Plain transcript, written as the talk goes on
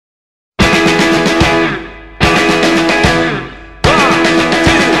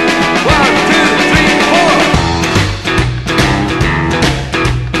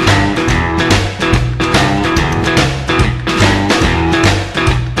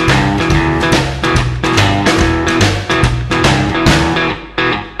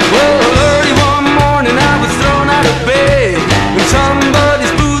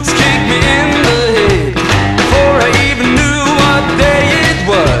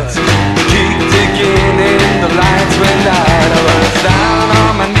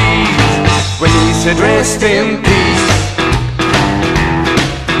said rest in peace.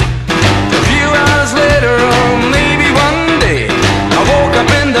 A few hours later, or maybe one day, I woke up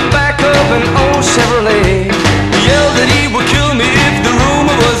in the back of an old Chevrolet. He yelled that he would kill me if the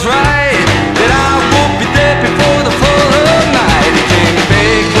rumor was right, that I would be dead before the fall of night. He came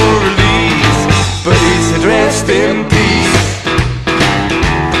beg for release, but he said rest in peace.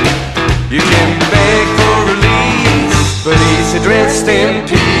 You can beg for release, but he said rest in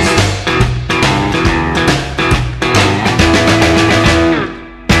peace.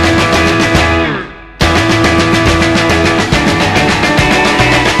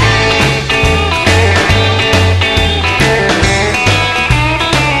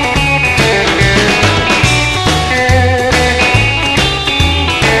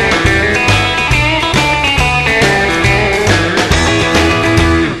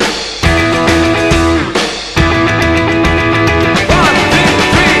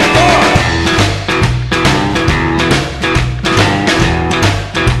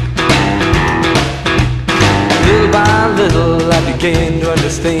 To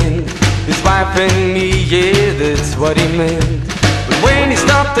understand his wife and me, yeah, that's what he meant. But when he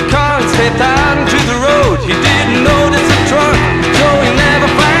stopped the car and stepped out into the road, he didn't notice the trunk, so he'll never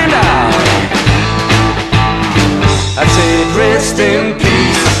find out. I said rest in peace.